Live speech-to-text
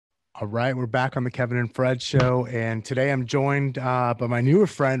All right, we're back on the Kevin and Fred show, and today I'm joined by my newer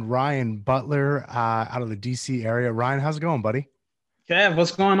friend Ryan Butler out of the DC area. Ryan, how's it going, buddy? Kev,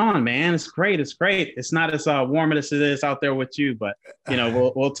 what's going on, man? It's great. It's great. It's not as warm as it is out there with you, but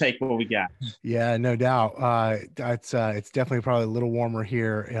we'll take what we got. Yeah, no doubt. It's definitely probably a little warmer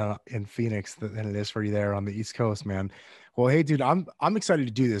here in Phoenix than it is for you there on the East Coast, man. Well, hey, dude, I'm excited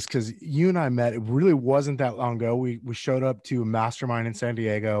to do this because you and I met. It really wasn't that long ago. We showed up to a mastermind in San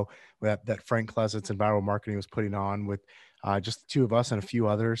Diego that Frank Klesitz and Viral Marketing was putting on with just the two of us and a few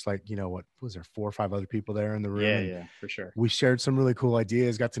others. Like, what was there, four or five other people there in the room, Yeah, and yeah, for sure. we shared some really cool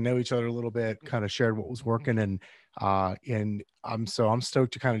ideas, got to know each other a little bit, kind of shared what was working, and I'm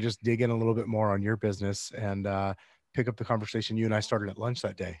stoked to kind of just dig in a little bit more on your business and pick up the conversation you and I started at lunch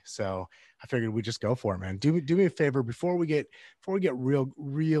that day. So I figured we'd just go for it, man. Do me a favor before we get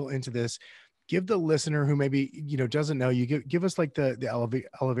real into this. Give the listener who maybe doesn't know you, give us like the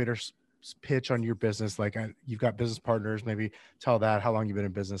elevator pitch on your business. Like you've got business partners, maybe tell that how long you've been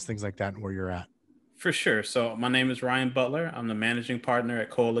in business, things like that, and where you're at. For sure. So my name is Ryan Butler. I'm the managing partner at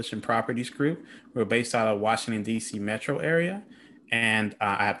Coalition Properties Group. We're based out of Washington, D.C. metro area. And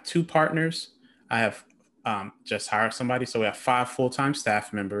I have two partners. I have just hired somebody. So we have five full-time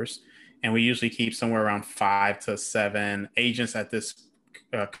staff members. And we usually keep somewhere around 5 to 7 agents at this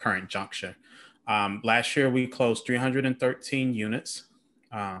current juncture. Last year, we closed 313 units,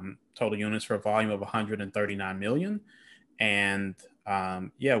 total units for a volume of 139 million. And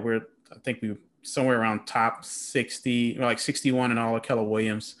yeah, I think we somewhere around top 60, like 61 in all of Keller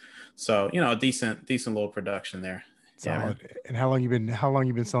Williams. So, a decent little production there. Yeah, man. Solid. And how long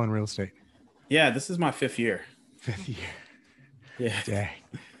you been selling real estate? Yeah, this is my fifth year. Fifth year. Yeah. Dang.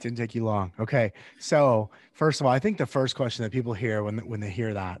 Didn't take you long. Okay. So first of all, I think the first question that people hear when they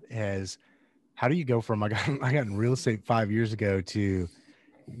hear that is, how do you go from I got in real estate 5 years ago to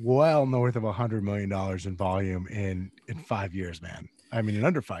well north of $100 million in volume in 5 years, man. I mean, in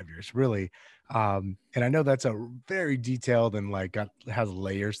under 5 years, really. And I know that's a very detailed and like has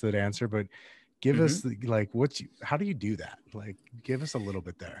layers to that answer, but give us hmm like how do you do that? Like, give us a little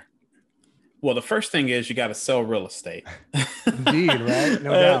bit there. Well, the first thing is you got to sell real estate. Indeed, right?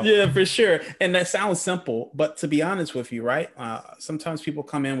 No doubt. Yeah, for sure. And that sounds simple, but to be honest with you, right? Sometimes people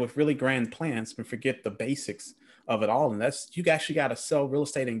come in with really grand plans and forget the basics of it all. And that's you actually got to sell real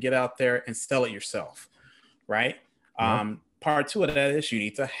estate and get out there and sell it yourself, right? Yep. Part two of that is you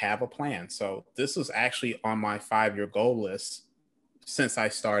need to have a plan. So this was actually on my 5 year goal list since I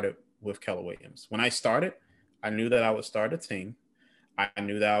started with Keller Williams. When I started, I knew that I would start a team. I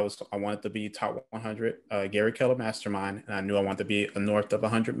knew that I wanted to be top 100 Gary Keller mastermind, and I knew I wanted to be a north of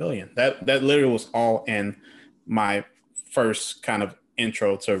 100 million. That literally was all in my first kind of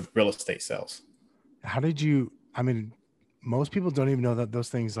intro to real estate sales. How did you, I mean, most people don't even know that those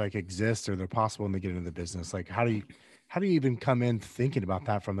things like exist or they're possible when they get into the business. Like, how do you even come in thinking about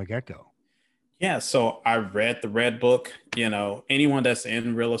that from the get-go? Yeah, so I read the Red Book. Anyone that's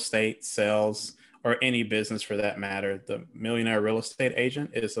in real estate, sales, or any business for that matter, the Millionaire Real Estate Agent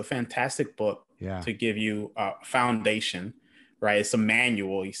is a fantastic book Yeah. to give you a foundation, right? It's a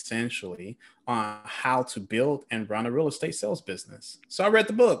manual essentially on how to build and run a real estate sales business. So I read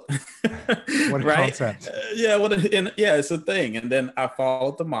the book, What a right? concept. Yeah, yeah, it's a thing. And then I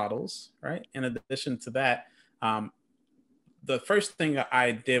followed the models, right? In addition to that, the first thing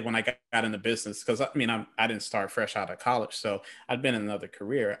I did when I got into business, because I mean, I didn't start fresh out of college, so I'd been in another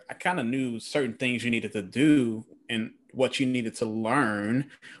career. I kind of knew certain things you needed to do and what you needed to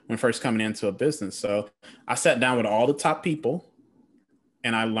learn when first coming into a business. So I sat down with all the top people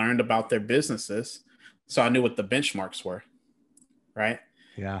and I learned about their businesses. So I knew what the benchmarks were, right?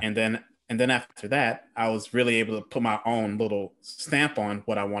 Yeah. And then after that, I was really able to put my own little stamp on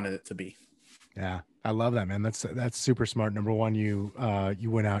what I wanted it to be. Yeah. I love that, man. That's super smart. Number one, you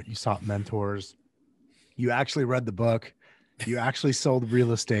went out, you sought mentors, you actually read the book, you actually sold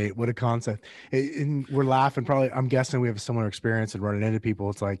real estate. What a concept. And we're laughing. Probably, I'm guessing we have a similar experience in running into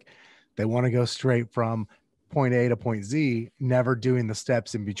people. It's like they want to go straight from point A to point Z, never doing the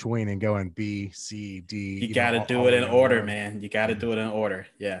steps in between and going B, C, D, You got to all do the it way in down the order, road. man. You got to do it in order.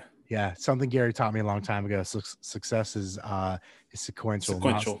 Yeah. Yeah, something Gary taught me a long time ago. Success is sequential,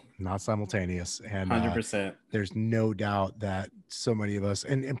 not Sequential. not simultaneous. And 100%. there's no doubt that so many of us,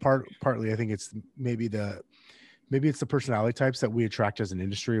 and partly, I think it's maybe it's the personality types that we attract as an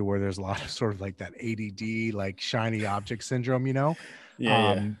industry, where there's a lot of sort of like that ADD, like shiny object syndrome. Yeah,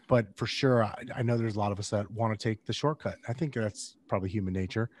 yeah. But for sure, I know there's a lot of us that want to take the shortcut. I think that's probably human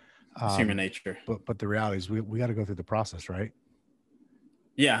nature. It's human Um, nature. but the reality is we got to go through the process, right?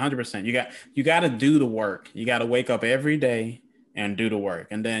 Yeah, 100%. You got to do the work. You got to wake up every day and do the work.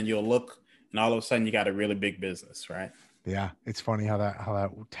 And then you'll look and all of a sudden you got a really big business, right? Yeah, it's funny how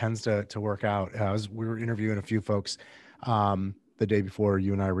that tends to work out. We were interviewing a few folks the day before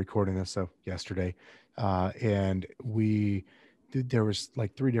you and I were recording this, so yesterday, and there was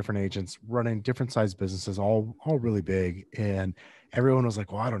like three different agents running different size businesses, all really big, and everyone was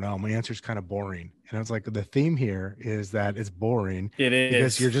like, "Well, I don't know, my answer's kind of boring." And I was like, "The theme here is that it's boring It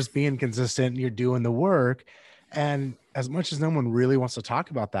because is. you're just being consistent, and you're doing the work." And as much as no one really wants to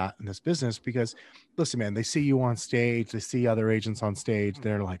talk about that in this business, because listen, man, they see you on stage, they see other agents on stage,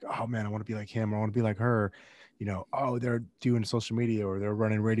 they're like, oh man, I want to be like him, or I want to be like her. Oh, they're doing social media or they're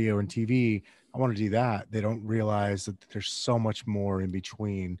running radio and TV. I want to do that. They don't realize that there's so much more in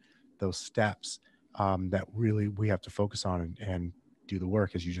between those steps that really we have to focus on and do the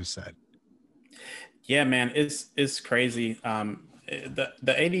work, as you just said. Yeah, man, it's crazy. The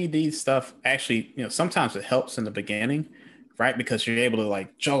ADD stuff actually, sometimes it helps in the beginning, right? Because you're able to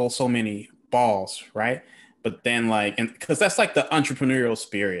like juggle so many balls, right? But then like, and because that's like the entrepreneurial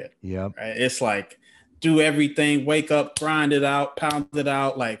spirit, Yep. right? It's like do everything, wake up, grind it out, pound it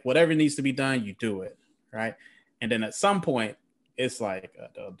out, like whatever needs to be done, you do it, right? And then at some point, it's like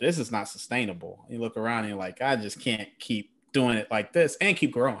this is not sustainable. You look around and you're like, I just can't keep doing it like this and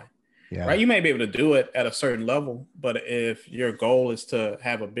keep growing, right? Yeah. You may be able to do it at a certain level, but if your goal is to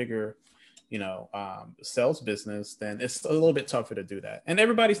have a bigger, sales business, then it's a little bit tougher to do that. And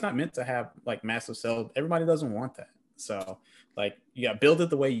everybody's not meant to have like massive sales. Everybody doesn't want that. So like, you got to build it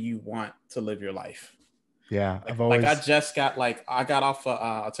the way you want to live your life. Yeah. Like, I've like I always, just got like, I got off,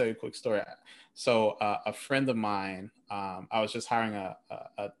 I'll tell you a quick story. So a friend of mine, I was just hiring a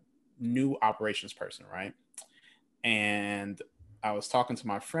new operations person, right? And I was talking to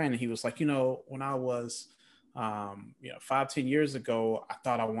my friend, and he was like, when I was, 5, 10 years ago, I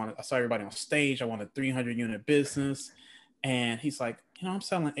saw everybody on stage. I wanted 300 unit business. And he's like, I'm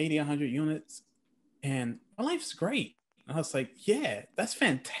selling 80, 100 units and my life's great. And I was like, yeah, that's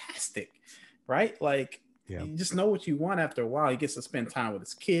fantastic. Right. Like, yeah. you just know what you want after a while. He gets to spend time with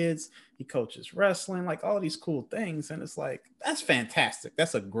his kids. He coaches wrestling, like all these cool things. And it's like, that's fantastic.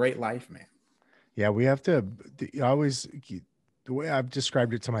 That's a great life, man. Yeah. We have to always, the way I've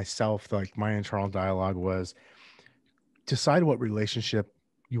described it to myself, like my internal dialogue was, decide what relationship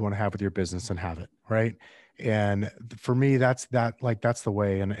you want to have with your business and have it right. And for me, that's the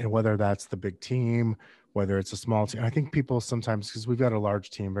way. And whether that's the big team, whether it's a small team, I think people sometimes, because we've got a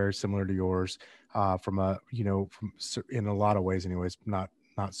large team very similar to yours, from in a lot of ways anyways, not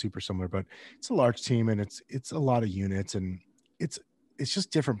super similar, but it's a large team, and it's a lot of units, and it's it's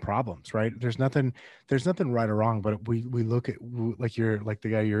just different problems, right? There's nothing right or wrong, but we look at, like the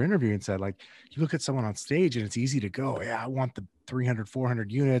guy you're interviewing said, like, you look at someone on stage and it's easy to go, yeah, I want the 300,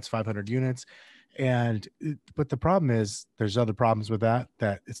 400 units, 500 units. But the problem is there's other problems with that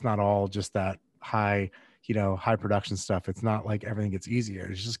it's not all just that high production stuff. It's not like everything gets easier.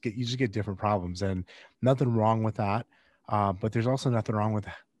 You just get different problems, and nothing wrong with that. But there's also nothing wrong with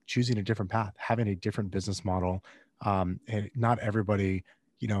choosing a different path, having a different business model. And not everybody,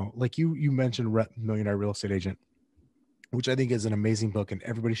 like you mentioned, Millionaire Real Estate Agent, which I think is an amazing book and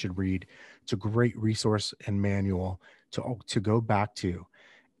everybody should read. It's a great resource and manual to go back to.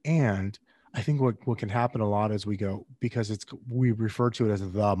 And I think what can happen a lot as we go, because we refer to it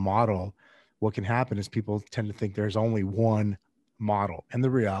as the model. What can happen is people tend to think there's only one model, and the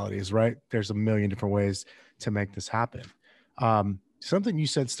reality is, right, there's a million different ways to make this happen. Something you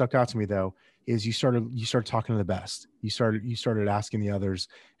said stuck out to me though, is you started talking to the best. You started asking the others,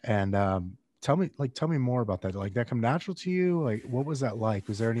 and tell me more about that. Like, that come natural to you? Like, what was that like?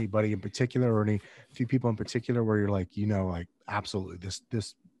 Was there anybody in particular, or any few people in particular where you're like, like, absolutely,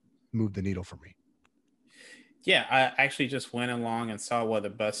 this moved the needle for me? Yeah, I actually just went along and saw what the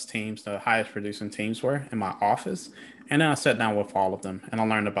best teams, the highest producing teams were in my office. And then I sat down with all of them and I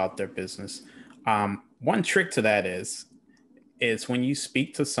learned about their business. One trick to that is when you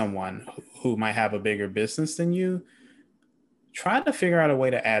speak to someone who might have a bigger business than you, try to figure out a way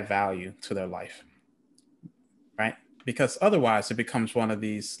to add value to their life, right? Because otherwise it becomes one of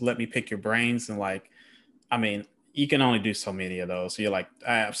these let me pick your brains, and like, I mean, you can only do so many of those. So you're like,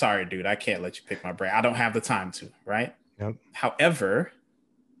 I'm sorry, dude, I can't let you pick my brain. I don't have the time to, right? Yep. However,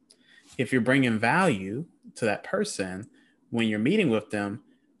 if you're bringing value to that person when you're meeting with them,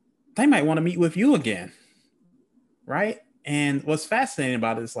 they might want to meet with you again, right? And what's fascinating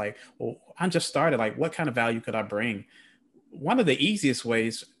about it is like, well, I just started. Like, what kind of value could I bring? One of the easiest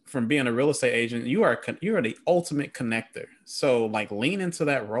ways from being a real estate agent, you are the ultimate connector. So like, lean into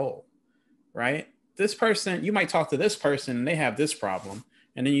that role, right? This person, you might talk to this person and they have this problem,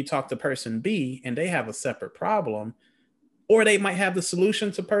 and then you talk to person B and they have a separate problem, or they might have the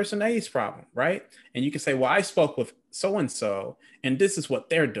solution to person A's problem, right? And you can say, well, I spoke with so and so, and this is what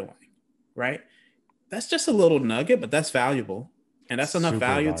they're doing, right? That's just a little nugget, but that's valuable. And that's enough Super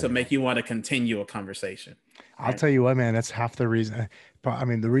value to make valuable. you want to continue a conversation, I'll right? tell you what, man, that's half the reason. But I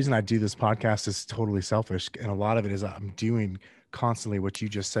mean, the reason I do this podcast is totally selfish. And a lot of it is I'm doing constantly what you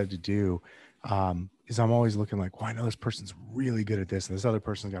just said to do. Is I'm always looking like, well, I know this person's really good at this, and this other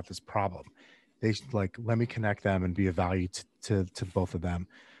person's got this problem. They should, like, let me connect them and be of value to both of them.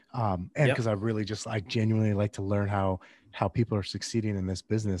 And because Yep. I genuinely like to learn how people are succeeding in this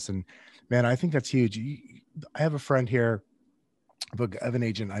business. And man, I think that's huge. I have a friend here of an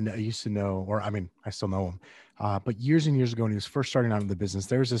agent I used to know, or I mean, I still know him. But years and years ago, when he was first starting out in the business,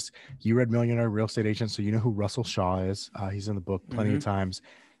 there was this, you read Millionaire Real Estate Agent. So you know who Russell Shaw is. He's in the book plenty of Mm-hmm. times.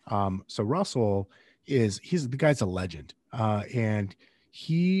 So Russell he's the guy's a legend. And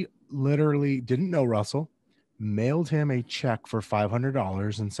he literally didn't know Russell, mailed him a check for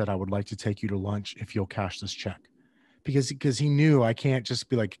 $500 and said, I would like to take you to lunch if you'll cash this check. Because he knew I can't just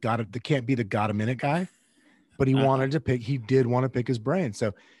be like, can't be the got a minute guy, but Uh-huh. he did want to pick his brain.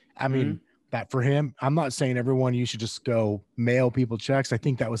 So, I Mm-hmm. mean, that for him, I'm not saying everyone, you should just go mail people checks. I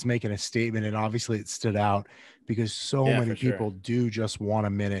think that was making a statement, and obviously it stood out because so Yeah, many for sure. people do just want a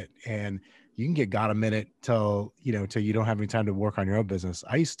minute, and you can get got a minute till you don't have any time to work on your own business.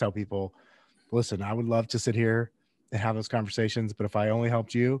 I used to tell people, listen, I would love to sit here and have those conversations, but if I only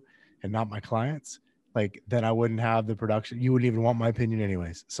helped you and not my clients, like, then I wouldn't have the production. You wouldn't even want my opinion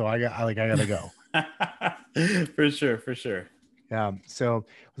anyways. So I gotta go. For sure, for sure. Yeah. So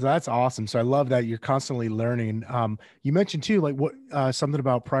that's awesome. So I love that you're constantly learning. You mentioned too, like what, something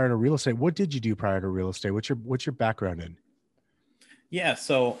about prior to real estate. What did you do prior to real estate? What's your background in? Yeah,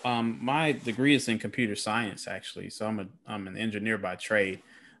 so my degree is in computer science actually. So I'm an engineer by trade,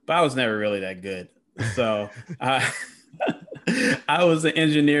 but I was never really that good. So I I was an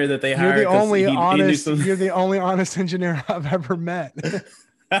engineer that they hired because he knew some. You're the only honest engineer I've ever met.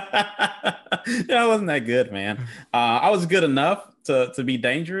 Yeah, I wasn't that good, man. I was good enough to be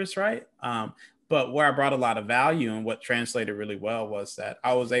dangerous, right? But where I brought a lot of value and what translated really well was that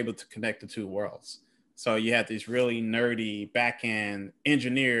I was able to connect the two worlds. So you had these really nerdy back end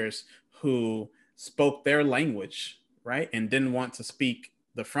engineers who spoke their language, right, and didn't want to speak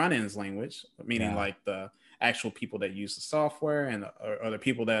the front end's language, meaning Yeah. like the actual people that use the software and or the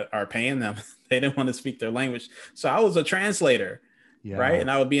people that are paying them. They didn't want to speak their language, so I was a translator, right? Yeah.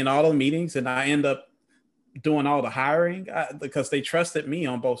 And I would be in all the meetings, and I end up doing all the hiring because they trusted me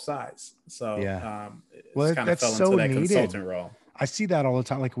on both sides. So Yeah. it's Well, kind of that's fell into so that needed. consulting role. I see that all the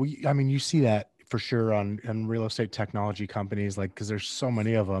time. Like I mean, you see that for sure on real estate technology companies, like, cause there's so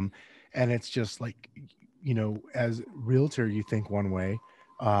many of them, and it's just like, as realtor, you think one way.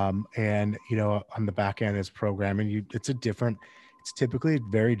 And on the back end as programming, it's typically a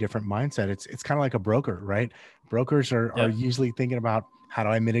very different mindset. It's kind of like a broker, right? Brokers are Yep. usually thinking about how do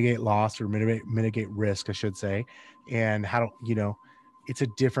I mitigate loss or mitigate risk, I should say. And how do, it's a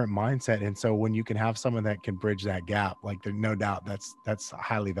different mindset. And so when you can have someone that can bridge that gap, like, there's no doubt that's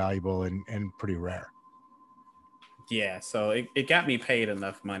highly valuable and pretty rare. Yeah, so it got me paid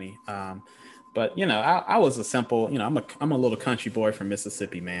enough money. But I was a simple, I'm a little country boy from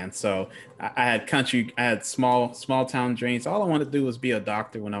Mississippi, man. So I had small town dreams. All I wanted to do was be a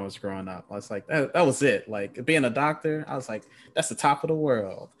doctor when I was growing up. I was like, that was it. Like being a doctor, I was like, that's the top of the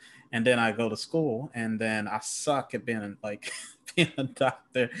world. And then I go to school, and then I suck at being like being a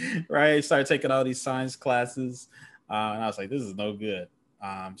doctor, right? Started taking all these science classes, and I was like, this is no good.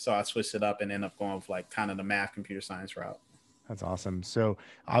 So I switched it up and ended up going with like kind of the math computer science route. That's awesome. So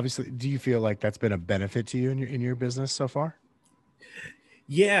obviously, do you feel like that's been a benefit to you in your business so far?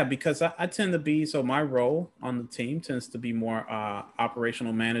 Yeah, because I tend to be so my role on the team tends to be more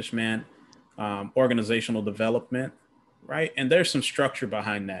operational management, organizational development, right? And there's some structure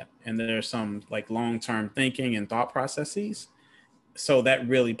behind that, and there's some like long term thinking and thought processes. So that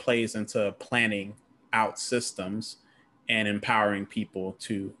really plays into planning out systems and empowering people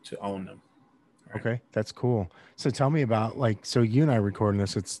to own them, right? Okay, that's cool. So tell me about, like, so you and I recording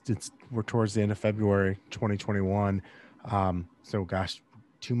this. We're towards the end of February 2021. So gosh,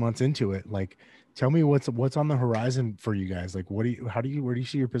 2 months into it. Like, tell me what's on the horizon for you guys. Like, where do you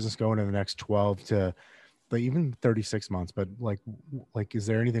see your business going in the next 12 to, like, even 36 months? But like, is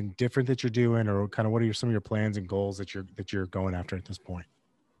there anything different that you're doing, or kind of what are some of your plans and goals that you're going after at this point?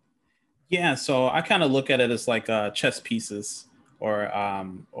 Yeah, so I kind of look at it as like chess pieces, or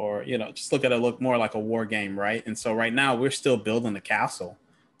just look at it look more like a war game, right? And so right now we're still building the castle,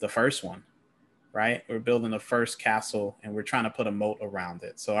 the first one, right? We're building the first castle, and we're trying to put a moat around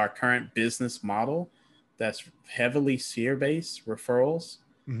it. So our current business model that's heavily seer based referrals,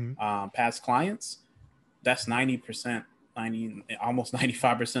 past clients, that's 90%, 90, almost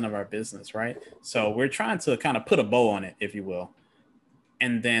 95% of our business, right? So we're trying to kind of put a bow on it, if you will.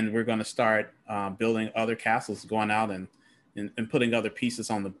 And then we're going to start building other castles, going out and putting other pieces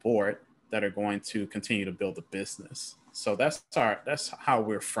on the board that are going to continue to build the business. So that's how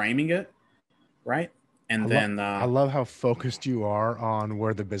we're framing it, right? And then I love how focused you are on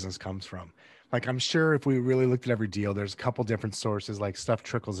where the business comes from. Like, I'm sure if we really looked at every deal, there's a couple different sources, like stuff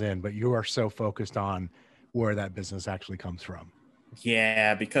trickles in, but you are so focused on where that business actually comes from.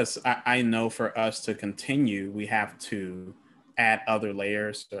 yeah, because I know for us to continue, we have to add other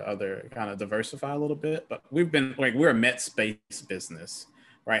layers or other kind of diversify a little bit. But we've been like, we're a Met space business,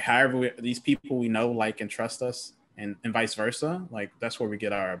 right? However, these people we know, like, and trust us, and vice versa. Like, that's where we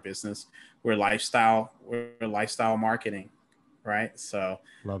get our business. We're lifestyle marketing, right? So,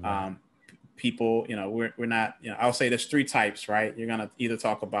 Love that. um, people, we're not, I'll say there's three types, right? You're going to either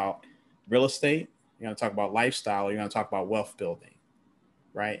talk about real estate, you're going to talk about lifestyle, or you're going to talk about wealth building,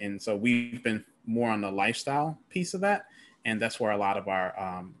 right? And so we've been more on the lifestyle piece of that, and that's where a lot of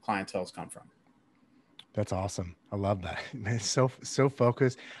our clientels come from. That's awesome. I love that. It's so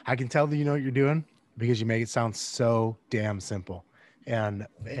focused. I can tell that you know what you're doing because you make it sound so damn simple. And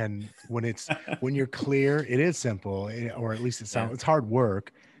when you're clear, it is simple, or at least Yeah. it's hard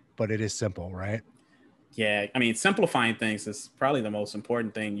work, but it is simple, right? Yeah, I mean, simplifying things is probably the most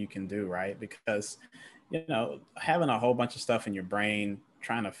important thing you can do, right? Because, having a whole bunch of stuff in your brain,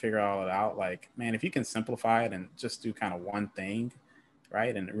 trying to figure all it out, like, man, if you can simplify it and just do kind of one thing,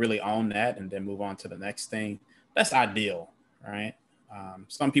 right, and really own that, and then move on to the next thing, that's ideal, right?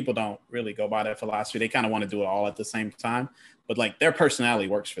 Some people don't really go by that philosophy. They kind of want to do it all at the same time, but like their personality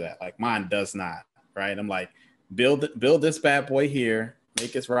works for that. Like mine does not, right? I'm like, build this bad boy here,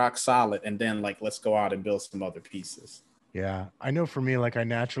 make it rock solid, and then like let's go out and build some other pieces. Yeah. I know for me, like I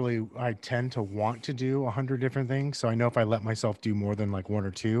tend to want to do 100 different things. So I know if I let myself do more than like one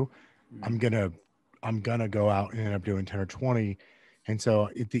or two, I'm Mm. gonna I'm gonna go out and end up doing 10 or 20. And so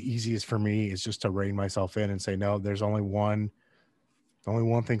the easiest for me is just to rein myself in and say, no, there's only one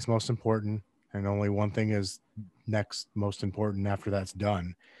thing's most important, and only one thing is next most important after that's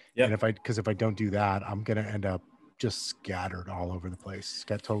done. And Yep. because if I don't do that, I'm gonna end up just scattered all over the place.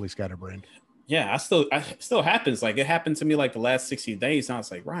 Got totally scatterbrained. Yeah, it still happens. Like it happened to me like the last 60 days. And I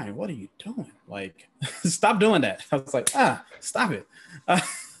was like, Ryan, what are you doing? Like, stop doing that. I was like, stop it. I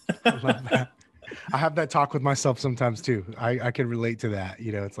love that. I have that talk with myself sometimes too. I can relate to that.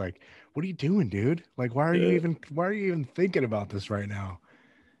 It's like, what are you doing, dude? Like, Yeah, why are you even thinking about this right now?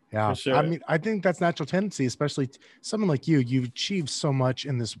 for Yeah. I sure. mean, I think that's natural tendency, especially someone like you. You've achieved so much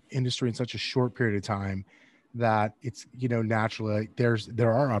in this industry in such a short period of time that it's, naturally there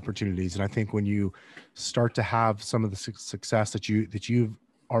are opportunities. And I think when you start to have some of the success that you've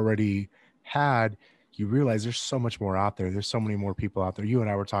already had, you realize there's so much more out there. There's so many more people out there. You and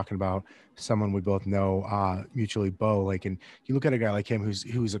I were talking about someone we both know, mutually, Bo. Like, and you look at a guy like him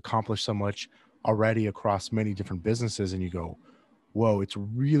who's accomplished so much already across many different businesses, and you go, whoa, it's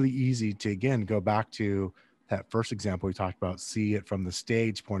really easy to, again, go back to that first example we talked about, see it from the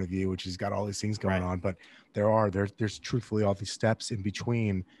stage point of view, which has got all these things going Right. on. But there's truthfully all these steps in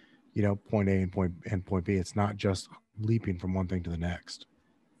between, point A and point B. It's not just leaping from one thing to the next.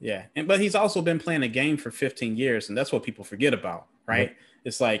 Yeah. But he's also been playing a game for 15 years, and that's what people forget about, Yep. right?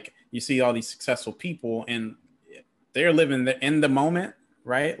 It's like you see all these successful people and they're living in the moment,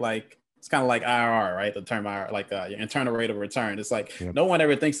 right? Like it's kind of like IRR, right? The term IRR, like your internal rate of return. It's like Yep. no one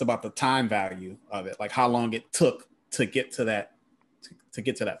ever thinks about the time value of it, like how long it took to get to that to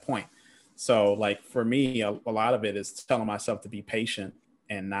get to that point. So like for me, a lot of it is telling myself to be patient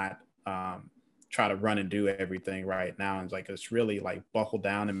and not try to run and do everything right now. And like it's really like buckle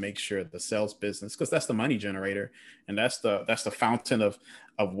down and make sure the sales business, because that's the money generator and that's the fountain of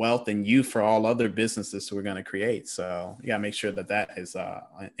wealth and youth for all other businesses we're going to create. So you got to make sure that that is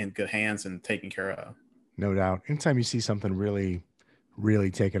in good hands and taken care of. No doubt. Anytime you see something really,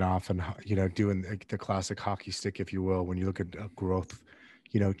 really taking off and, doing the classic hockey stick, if you will, when you look at a growth,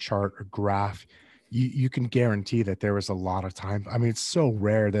 chart or graph, you can guarantee that there was a lot of time. I mean, it's so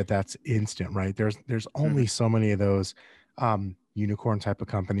rare that that's instant, right? There's only Mhm. so many of those unicorn type of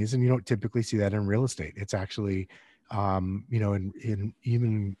companies, and you don't typically see that in real estate. It's actually, in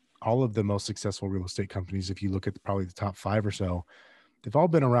even all of the most successful real estate companies, if you look at probably the top five or so, they've all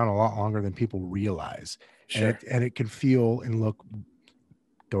been around a lot longer than people realize. And Sure. it can feel and look,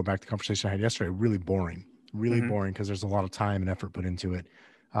 going back to the conversation I had yesterday, really Hmm. boring because there's a lot of time and effort put into it.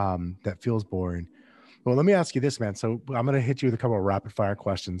 That feels boring. Well, let me ask you this, man. So I'm gonna hit you with a couple of rapid fire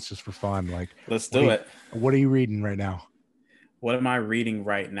questions just for fun. Like, Let's do it. what are you reading right now? What am I reading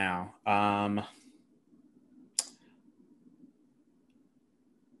right now?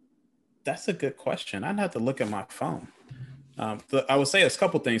 That's a good question. I'd have to look at my phone. I would say a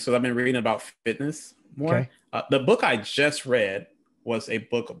couple things. So I've been reading about fitness more. Okay. The book I just read was a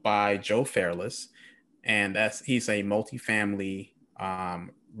book by Joe Fairless, and he's a multifamily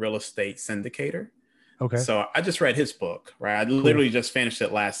real estate syndicator. Okay. So I just read his book, right? I Cool. literally just finished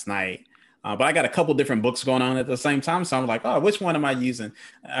it last night. But I got a couple different books going on at the same time. So I'm like, oh, which one am I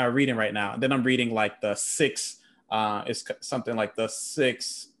reading right now? And then I'm reading like it's something like the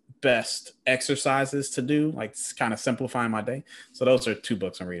six best exercises to do, like kind of simplifying my day. So those are two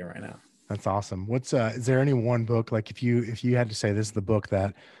books I'm reading right now. That's awesome. Is there any one book, like if you had to say this is the book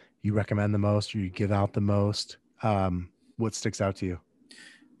that you recommend the most or you give out the most, what sticks out to you?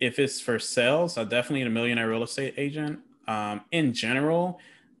 If it's for sales, I definitely need a millionaire real estate agent. In general,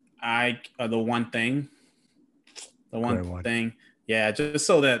 I the one thing the one Great one. thing. Yeah, just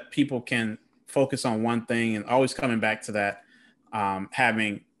so that people can focus on one thing and always coming back to that,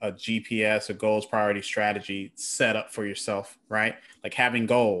 having a GPS, a goals priority strategy set up for yourself, right? Like having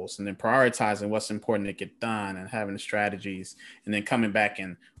goals and then prioritizing what's important to get done and having the strategies and then coming back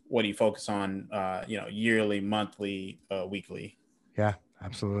and what do you focus on, yearly, monthly, weekly. Yeah,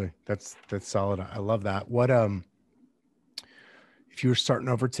 absolutely. That's solid. I love that. If you were starting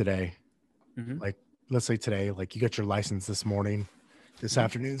over today, Mm-hmm. like let's say today, like you got your license this morning, this Mm-hmm.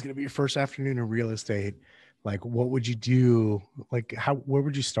 afternoon is going to be your first afternoon in real estate. Like, what would you do? Like, where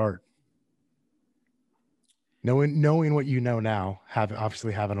would you start? Knowing what you know now,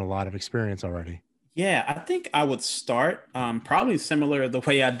 obviously having a lot of experience already. Yeah, I think I would start probably similar the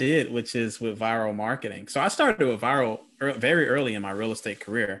way I did, which is with viral marketing. So I started with very early in my real estate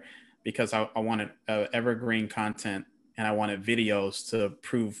career because I wanted evergreen content and I wanted videos to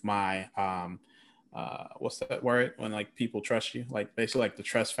prove my what's that word when like people trust you, like basically like the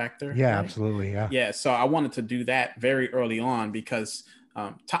trust factor, Yeah, right? absolutely. Yeah. Yeah, so I wanted to do that very early on because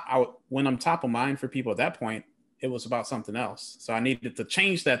when I'm top of mind for people at that point, it was about something else. So I needed to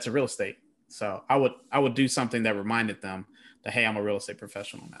change that to real estate. So I would do something that reminded them that hey, I'm a real estate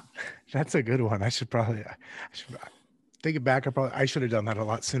professional now. That's a good one. I should think it back. I should have done that a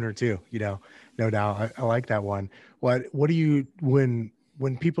lot sooner too. No doubt. I like that one. What do you, when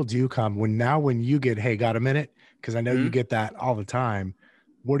people do come, when you get, hey, got a minute? Cause I know you Mm-hmm. get that all the time.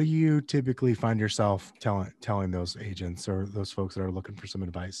 What do you typically find yourself telling those agents or those folks that are looking for some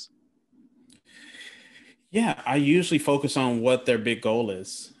advice? Yeah, I usually focus on what their big goal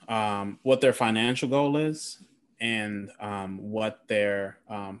is, what their financial goal is, and what their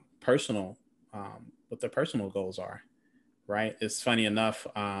personal goals are. Right? It's funny enough.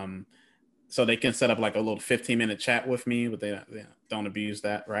 So they can set up like a little 15-minute chat with me, but they don't abuse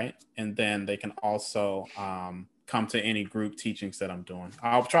that, right? And then they can also come to any group teachings that I'm doing.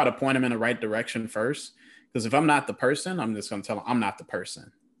 I'll try to point them in the right direction first, because if I'm not the person, I'm just going to tell them I'm not the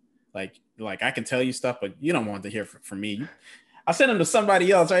person. Like I can tell you stuff, but you don't want to hear from me. I send them to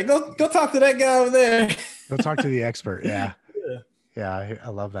somebody else, right? Go talk to that guy over there. Go talk to the expert. Yeah. Yeah. Yeah. I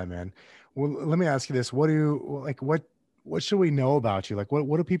love that, man. Well, let me ask you this. What should we know about you? Like,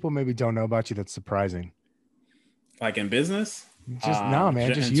 what do people maybe don't know about you that's surprising? Like in business, Just no,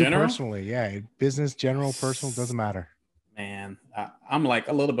 man. Just in you general. personally. Yeah. Business, general, personal, doesn't matter. Man, I'm like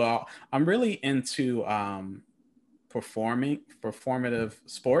a little bit. I'm really into performative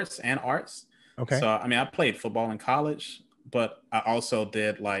sports and arts. Okay. So I mean, I played football in college, but I also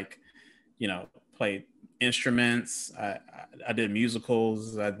did like, played instruments. I did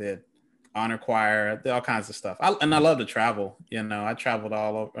musicals. I did honor choir. I did all kinds of stuff. And I love to travel. I traveled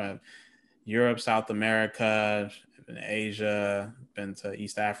all over Europe, South America, been to Asia, been to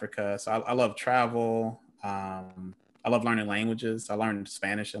East Africa. So I love travel. I love learning languages. I learned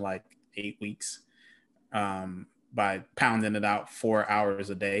Spanish in like 8 weeks by pounding it out 4 hours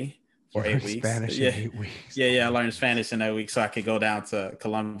a day You for learned 8 weeks. Spanish in Yeah, 8 weeks. yeah. I Oh, learned Spanish in that week so I could go down to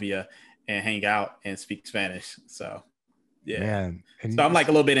Colombia and hang out and speak Spanish. So yeah. man. So I'm like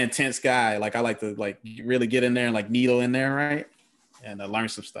a little bit intense guy. Like I like to like really get in there and like needle in there, right? And learn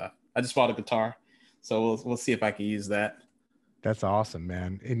some stuff. I just bought a guitar, so we'll see if I can use that. That's awesome,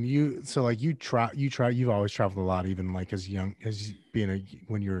 man. And so like you've always traveled a lot, even like as young as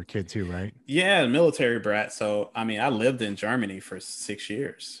when you were a kid too, right? Yeah, military brat. So I mean, I lived in Germany for 6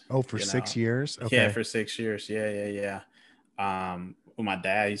 years. Oh, for 6 years. Yeah, Okay. for 6 years. Yeah, yeah, yeah. With my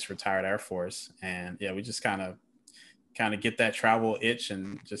dad, he's retired Air Force, and yeah, we just kind of get that travel itch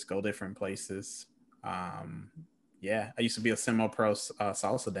and just go different places. Um, yeah, I used to be a semi-pro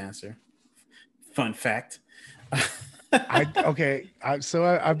salsa dancer Fun fact. I've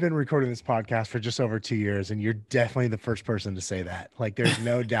been recording this podcast for just over 2 years, and you're definitely the first person to say that. Like, there's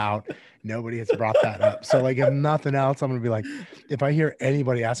no doubt nobody has brought that up. So, like, if nothing else, I'm gonna be like, if I hear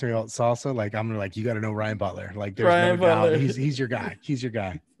anybody asking me about salsa, like, I'm gonna like, you got to know Ryan Butler. Like, there's no Ryan doubt Butler. he's your guy. He's your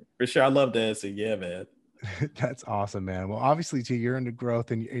guy. For sure. I love that answer. Yeah, man. That's awesome, man. Well, obviously, too, you're into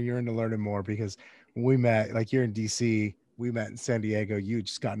growth and you're into learning more because when we met, like, you're in DC, we met in San Diego. You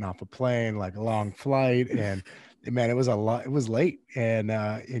just gotten off a plane, like a long flight, and man, it was a lot. It was late, and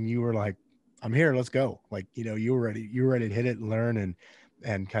you were like, "I'm here. Let's go." Like, you were ready. You were ready to hit it and learn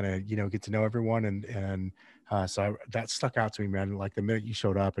and kind of get to know everyone so that stuck out to me, man. Like the minute you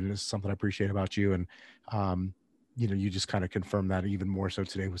showed up, and it's something I appreciate about you, and you just kind of confirmed that even more so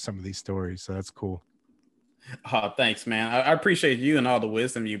today with some of these stories. So that's cool. Oh, thanks, man. I appreciate you and all the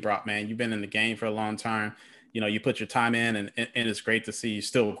wisdom you brought, man. You've been in the game for a long time. You put your time in, and it's great to see you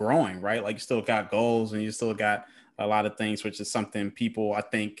still growing, right? Like, you still got goals and you still got a lot of things, which is something people, I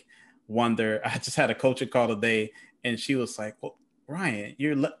think, wonder. I just had a coaching call today, and she was like, "Well, Ryan,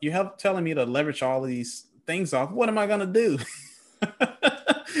 you have telling me to leverage all of these things off. What am I gonna do?"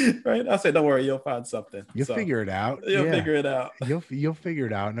 Right? I said, "Don't worry, you'll find something. You'll figure it out. You'll Yeah. figure it out." You'll figure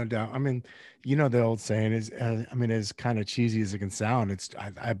it out, no doubt. I mean, the old saying is, as kind of cheesy as it can sound,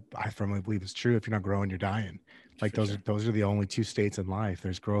 I firmly believe it's true. If you're not growing, you're dying. Like, For sure. those are the only two states in life.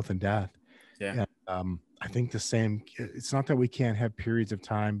 There's growth and death. Yeah. And I think the same. It's not that we can't have periods of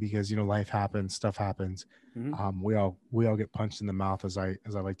time because life happens, stuff happens. Mm-hmm. We all get punched in the mouth, as I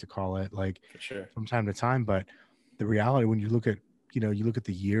like to call it, like, For sure. from time to time. But the reality, when you look at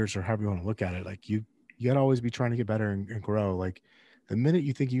the years, or however you want to look at it, like, you got to always be trying to get better and grow. Like, the minute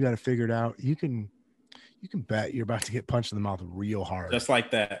you think you got to figure it out, you can bet you're about to get punched in the mouth real hard. Just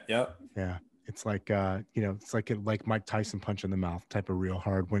like that. Yep. Yeah. It's like, it's like Mike Tyson punch in the mouth type of real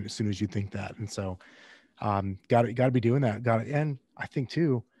hard as soon as you think that. And so, got to be doing that. And I think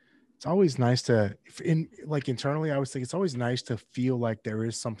too, it's always nice to, internally, I always think it's always nice to feel like there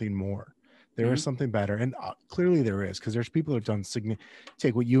is something more. There is something better. And clearly there is, because there's people that have done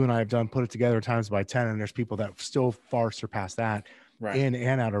take what you and I have done, put it together times by 10. And there's people that still far surpass that in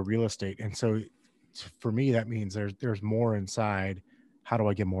and out of real estate. And so for me, that means there's more inside. How do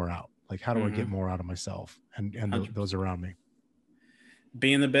I get more out? Like, how do I get more out of myself and those around me?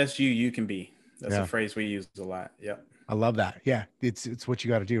 Being the best you can be. That's a phrase we use a lot. Yep. I love that. Yeah. It's what you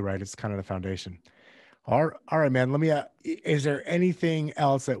got to do, right? It's kind of the foundation. All right, man. Let me, is there anything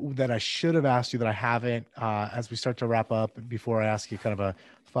else that I should have asked you that I haven't, as we start to wrap up, before I ask you kind of a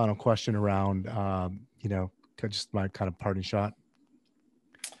final question around, just my kind of parting shot?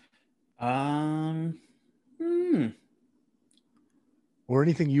 Or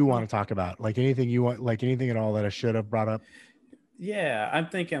anything you want to talk about, like anything you want, like anything at all that I should have brought up? Yeah. I'm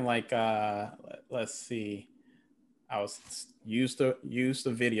thinking, like, let's see. I was use the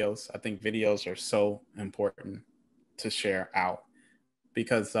videos. I think videos are so important to share out,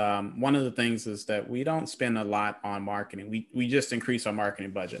 because one of the things is that we don't spend a lot on marketing. We just increase our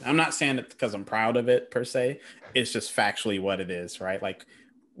marketing budget. I'm not saying it because I'm proud of it per se. It's just factually what it is, right? Like,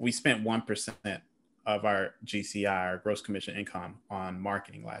 we spent 1% of our GCI, our gross commission income, on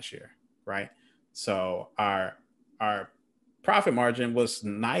marketing last year, right? So our profit margin was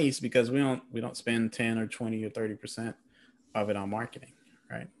nice because we don't spend 10 or 20 or 30% of it on marketing,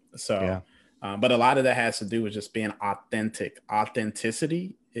 right? So, but a lot of that has to do with just being authentic.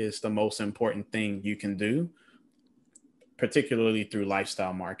 Authenticity is the most important thing you can do, particularly through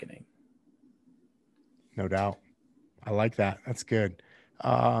lifestyle marketing. No doubt. I like that. That's good.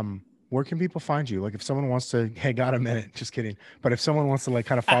 Where can people find you? Like, if someone wants to, hey, got a minute, just kidding. But if someone wants to, like,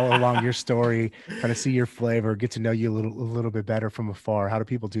 kind of follow along your story, kind of see your flavor, get to know you a little bit better from afar, how do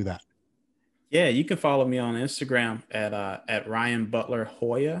people do that? Yeah, you can follow me on Instagram at Ryan Butler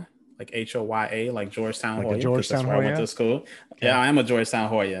Hoya, like Hoya, like Georgetown Like Hoya, because that's where I went to school. Okay. Yeah, I am a Georgetown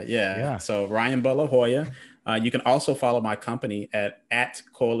Hoya. Yeah. So Ryan Butler Hoya. You can also follow my company at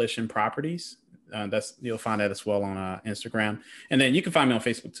Coalition Properties. You'll find that as well on Instagram, and then you can find me on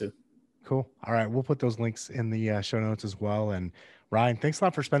Facebook too. Cool. All right. We'll put those links in the show notes as well. And Ryan, thanks a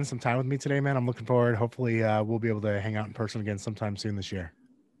lot for spending some time with me today, man. I'm looking forward. Hopefully we'll be able to hang out in person again sometime soon this year.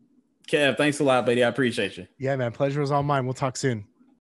 Kev, thanks a lot, buddy. I appreciate you. Yeah, man. Pleasure was all mine. We'll talk soon.